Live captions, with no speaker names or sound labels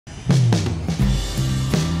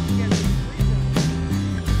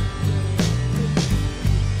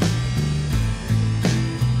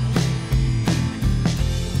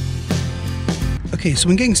Okay, so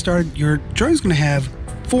when getting started, your drone is going to have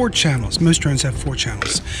 4 channels. Most drones have 4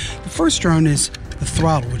 channels. The first drone is the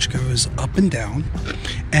throttle, which goes up and down.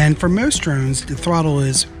 And for most drones, the throttle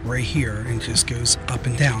is right here and just goes up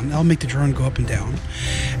and down. That'll make the drone go up and down.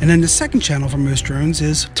 And then the second channel for most drones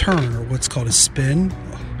is turn, or what's called a spin.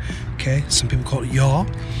 Okay, some people call it yaw.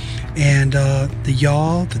 And the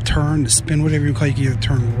yaw, the turn, the spin, whatever you call it, you can either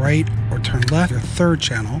turn right or turn left. Your third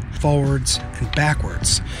channel, forwards and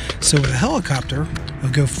backwards. So with a helicopter,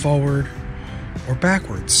 it'll go forward or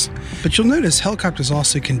backwards. But you'll notice helicopters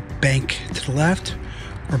also can bank to the left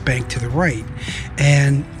or bank to the right.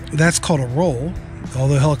 And that's called a roll.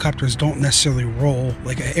 Although helicopters don't necessarily roll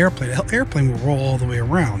like an airplane. An airplane will roll all the way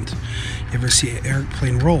around. You ever see an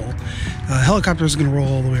airplane roll? A helicopter is going to roll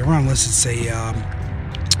all the way around unless it's a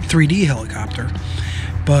 3D helicopter,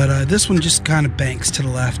 but this one just kind of banks to the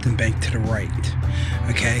left and bank to the right.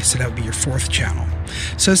 Okay, so that would be your 4th channel.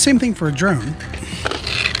 So same thing for a drone.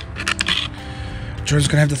 Drone's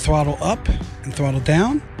gonna have the throttle up and throttle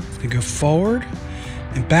down. It's gonna go forward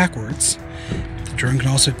and backwards. The drone can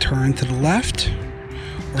also turn to the left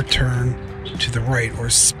or turn to the right or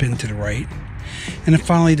spin to the right. And then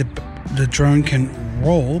finally the drone can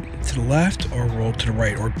roll to the left or roll to the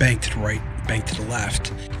right or bank to the right, bank to the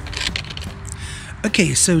left.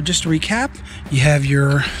 Okay, so just to recap, you have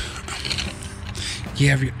your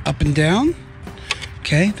up and down.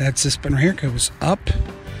 Okay, that's this button right here. It goes up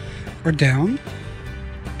or down,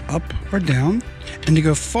 up or down. And to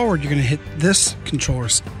go forward, you're going to hit this controller.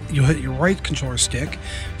 You'll hit your right controller stick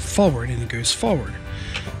forward, and it goes forward.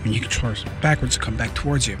 When you control backwards, it'll come back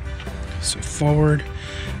towards you. So forward,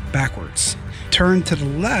 backwards. Turn to the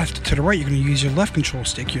left, to the right, you're going to use your left control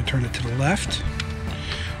stick. You'll turn it to the left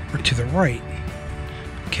or to the right.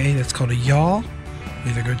 Okay, that's called a yaw.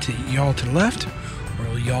 Either go to yaw to the left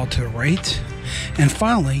or yaw to the right. And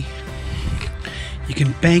finally, you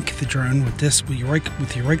can bank the drone with this with your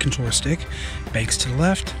right controller stick. Banks to the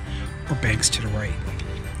left or banks to the right.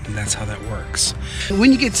 And that's how that works.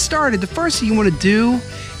 When you get started, the first thing you want to do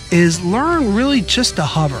is learn really just to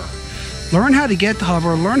hover. Learn how to get the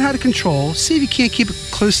hover, learn how to control, see if you can't keep it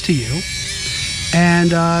close to you.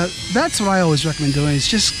 And that's what I always recommend doing, is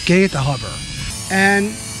just getting it to hover.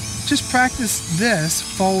 And just practice this,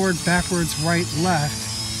 forward, backwards, right,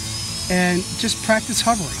 left, and just practice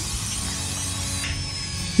hovering.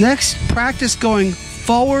 Next, practice going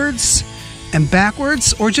forwards and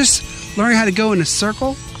backwards, or just learning how to go in a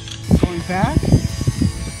circle, going back,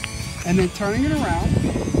 and then turning it around,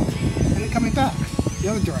 and then coming back the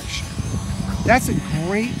other direction. That's a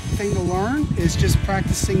great thing to learn, is just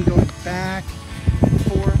practicing going back and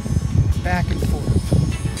forth, back and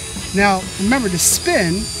forth. Now, remember to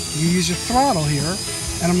spin, you use your throttle here,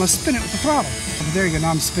 and I'm going to spin it with the throttle. There you go,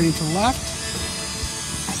 now I'm spinning to the left,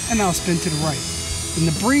 and now I'll spin to the right. And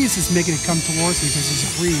the breeze is making it come towards me because there's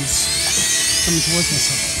a breeze coming towards me.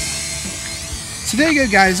 So there you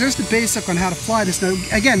go, guys, there's the basic on how to fly this. Now,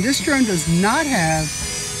 again, this drone does not have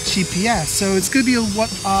GPS, so it's going to be what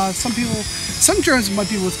some drones might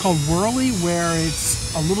be what's called whirly, where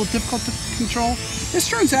it's a little difficult to control. This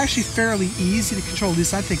drone's actually fairly easy to control, at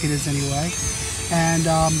least I think it is anyway. And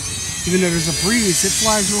even though there's a breeze, it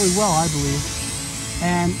flies really well, I believe.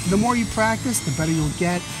 And the more you practice, the better you'll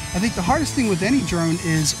get. I think the hardest thing with any drone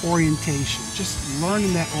is orientation, just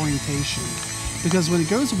learning that orientation. Because when it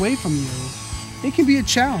goes away from you, it can be a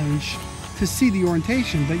challenge to see the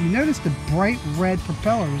orientation, but you notice the bright red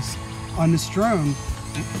propellers on this drone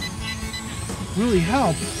really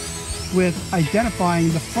help with identifying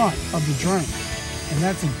the front of the drone, and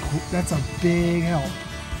that's a big help.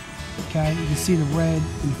 Okay, you can see the red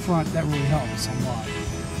in front. That really helps a lot.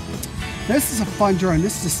 This is a fun drone.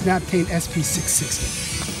 This is a Snaptane SP660.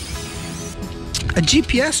 A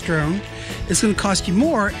GPS drone is going to cost you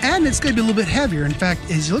more, and it's going to be a little bit heavier. In fact,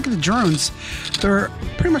 as you look at the drones, they're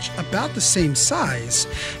pretty much about the same size.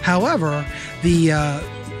 However, the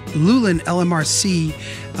Lulin LMRC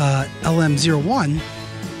LM01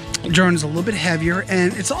 drone is a little bit heavier,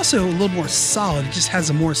 and it's also a little more solid. It just has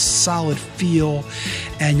a more solid feel,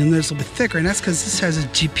 and you'll notice a little bit thicker, and that's because this has a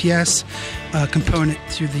GPS component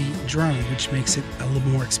to the drone, which makes it a little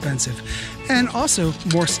more expensive and also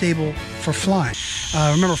more stable for flying.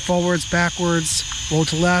 Remember, forwards, backwards, roll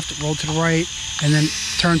to left, roll to the right, and then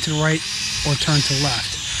turn to the right or turn to the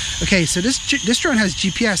left. Okay, so this drone has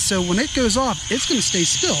GPS, so when it goes off, it's going to stay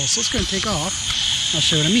still. So it's going to take off. I'll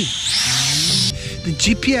show you what I mean. The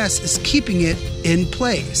GPS is keeping it in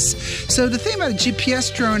place. So the thing about a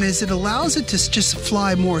GPS drone is it allows it to just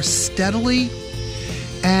fly more steadily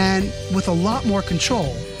and with a lot more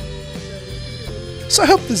control. So I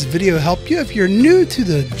hope this video helped you. If you're new to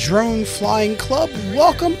the Drone Flying Club,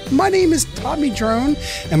 welcome. My name is Tommy Drone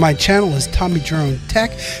and my channel is Tommy Drone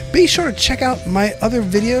Tech. Be sure to check out my other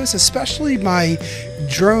videos, especially my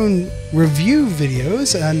drone review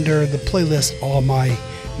videos under the playlist All My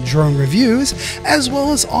Drone Reviews, as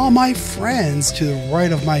well as all my friends to the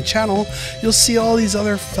right of my channel. You'll see all these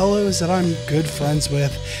other fellows that I'm good friends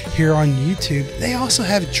with here on YouTube. They also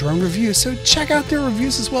have drone reviews, so check out their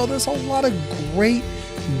reviews as well. There's a lot of great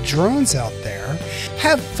drones out there.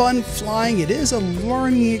 Have fun flying. It is a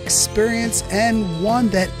learning experience, and one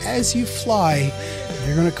that as you fly,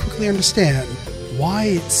 you're going to quickly understand why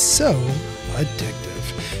it's so addictive.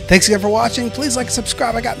 Thanks again for watching. Please like and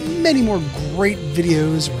subscribe. I got many more great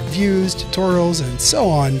videos, reviews, tutorials, and so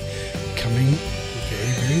on coming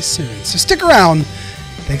very, very soon. So stick around.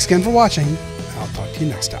 Thanks again for watching. I'll talk to you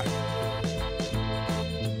next time.